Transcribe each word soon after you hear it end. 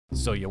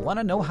So you want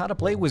to know how to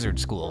play Wizard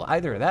School.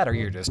 Either that or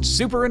you're just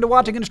super into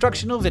watching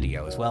instructional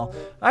videos. Well,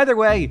 either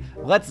way,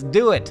 let's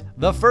do it.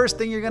 The first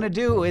thing you're going to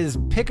do is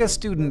pick a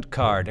student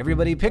card.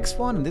 Everybody picks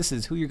one, and this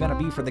is who you're going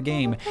to be for the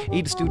game.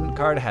 Each student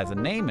card has a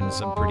name and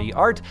some pretty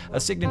art, a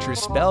signature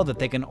spell that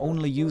they can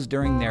only use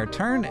during their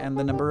turn, and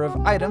the number of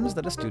items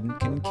that a student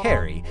can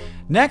carry.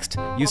 Next,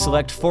 you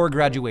select 4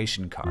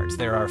 graduation cards.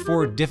 There are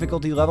 4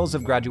 difficulty levels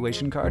of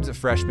graduation cards,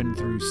 freshman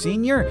through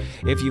senior.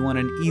 If you want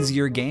an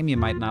easier game, you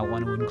might not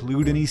want to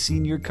include any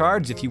senior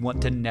cards. If you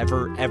want to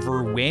never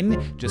ever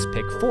win, just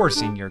pick 4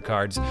 senior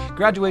cards.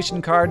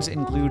 Graduation cards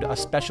include a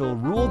special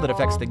rule that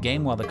affects the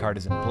game while the card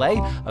is in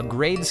play, a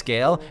grade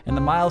scale, and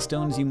the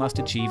milestones you must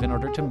achieve in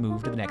order to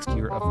move to the next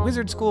year of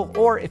Wizard School,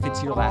 or if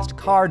it's your last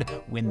card,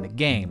 win the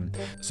game.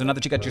 So now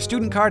that you got your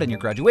student card and your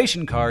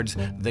graduation cards,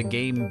 the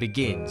game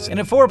begins. In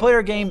a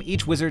 4-player game,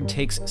 each wizard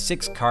takes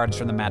 6 cards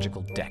from the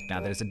magical deck. Now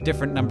there's a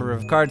different number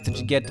of cards that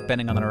you get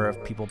depending on the number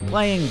of people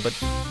playing, but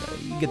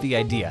you get the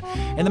idea.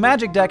 In the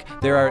magic deck,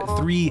 there are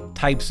 3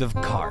 types of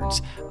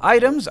cards.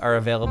 Items are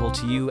available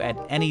to you at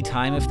any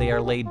time if they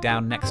are laid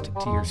down next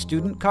to your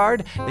student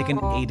card. They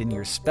can aid in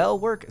your spell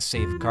work,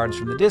 save cards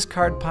from the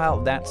discard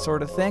pile, that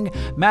sort of thing.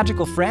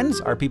 Magical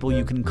friends are people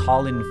you can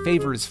call in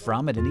favors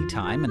from at any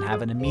time and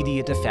have an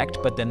immediate effect,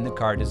 but then the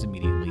card is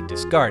immediately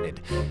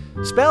discarded.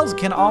 Spells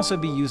can also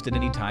be used at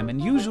any time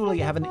and usually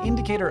have an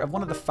indicator of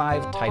one of the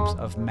 5 types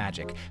of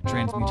magic: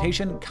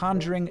 transmutation,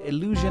 conjuring,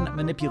 illusion,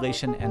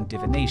 manipulation, and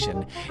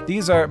divination.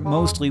 These are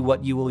mostly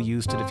what you will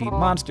use to defeat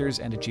monsters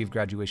and achieve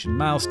graduation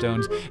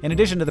milestones. In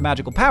addition to the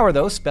magical power,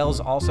 though, spells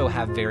also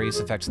have various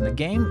effects in the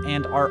game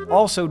and are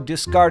also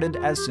discarded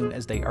as soon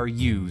as they are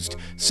used.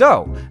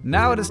 So,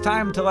 now it is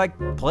time to,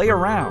 play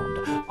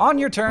around. On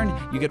your turn,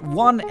 you get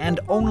one and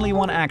only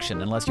one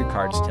action, unless your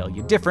cards tell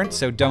you different,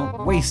 so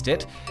don't waste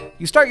it.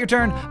 You start your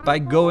turn by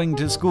going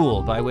to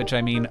school, by which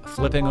I mean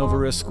flipping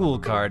over a school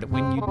card.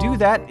 When you do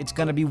that, it's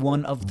going to be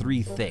one of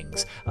 3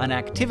 things. An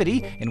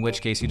activity, in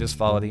which case you just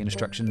follow the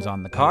instructions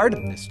on the card.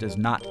 This does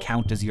not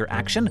count as your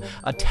action.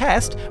 A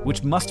test,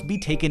 which must be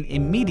taken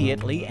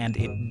immediately, and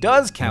it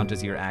does count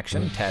as your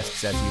action.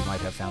 Tests, as you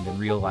might have found in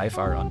real life,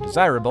 are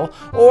undesirable.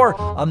 Or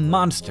a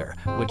monster,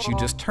 which you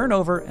just turn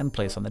over and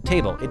place on the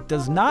table. It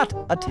does not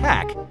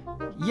attack.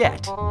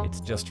 Yet. It's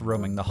just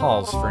roaming the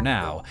halls for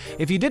now.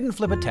 If you didn't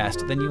flip a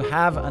test, then you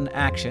have an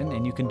action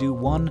and you can do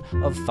one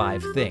of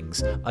 5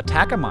 things.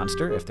 Attack a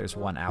monster, if there's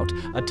one out.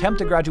 Attempt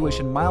a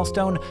graduation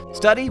milestone.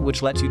 Study,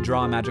 which lets you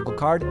draw a magical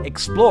card.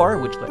 Explore,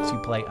 which lets you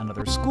play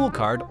another school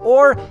card.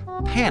 Or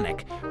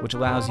panic, which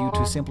allows you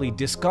to simply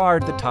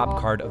discard the top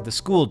card of the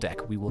school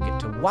deck. We will get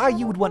to why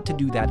you would want to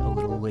do that a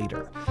little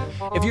later.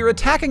 If you're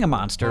attacking a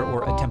monster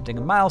or attempting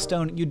a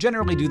milestone, you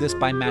generally do this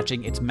by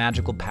matching its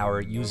magical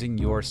power using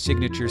your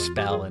signature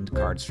spell and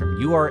cards from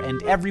your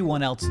and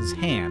everyone else's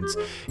hands.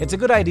 It's a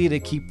good idea to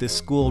keep this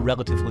school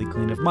relatively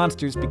clean of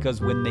monsters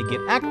because when they get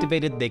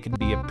activated, they can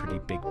be a pretty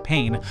big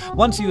pain.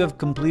 Once you have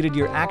completed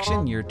your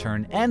action, your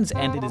turn ends,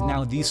 and it is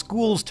now the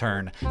school's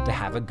turn to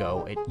have a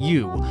go at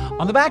you.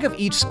 On the back of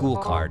each school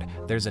card,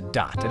 there's a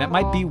dot, and it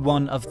might be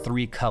one of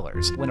 3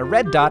 colors. When a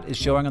red dot is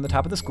showing on the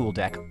top of the school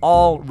deck,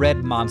 all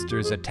red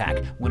monsters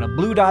attack. When a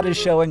blue dot is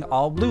showing,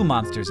 all blue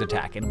monsters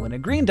attack. And when a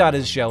green dot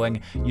is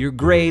showing, your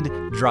grade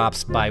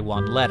drops by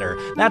 1 letter.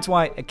 That's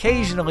why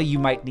occasionally you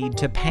might need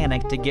to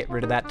panic to get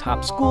rid of that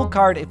top school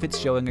card if it's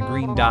showing a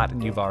green dot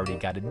and you've already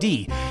got a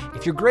D.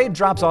 If your grade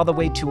drops all the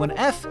way to an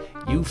F,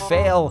 you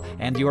fail,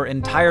 and your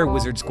entire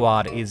wizard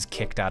squad is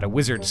kicked out of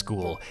wizard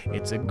school.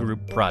 It's a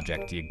group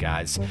project, you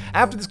guys.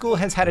 After the school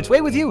has had its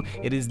way with you,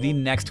 it is the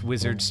next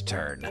wizard's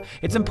turn.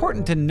 It's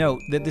important to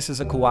note that this is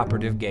a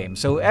cooperative game,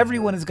 so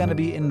everyone is going to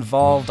be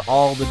involved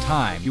all the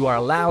time. You are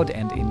allowed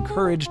and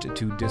encouraged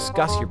to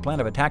discuss your plan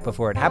of attack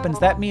before it happens.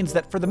 That means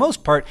that for the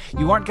most part,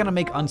 you aren't going to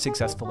make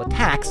unsuccessful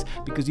attacks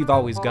because you've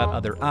always got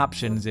other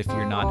options if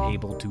you're not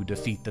able to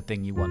defeat the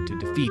thing you want to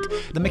defeat.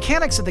 The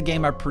mechanics of the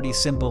game are pretty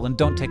simple and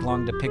don't take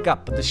long to pick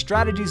up, but the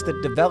strategies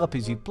that develop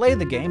as you play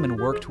the game and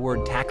work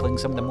toward tackling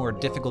some of the more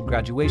difficult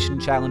graduation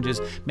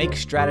challenges make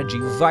strategy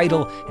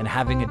vital in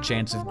having a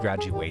chance of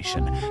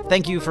graduation.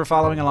 Thank you for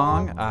following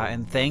along,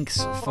 and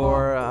thanks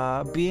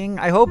for being,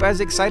 I hope,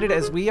 as excited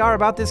as we are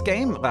about this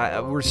game.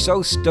 We're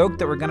so stoked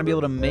that we're going to be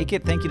able to make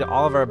it. Thank you to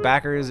all of our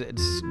backers.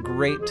 It's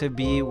great to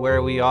be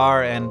where we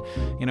are, and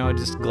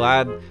just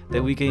glad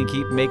that we can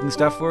keep making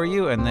stuff for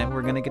you and that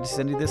we're gonna get to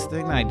send you this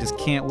thing. I just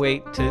can't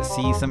wait to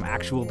see some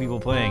actual people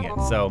playing it.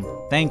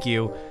 So thank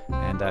you,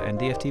 and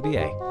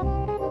DFTBA.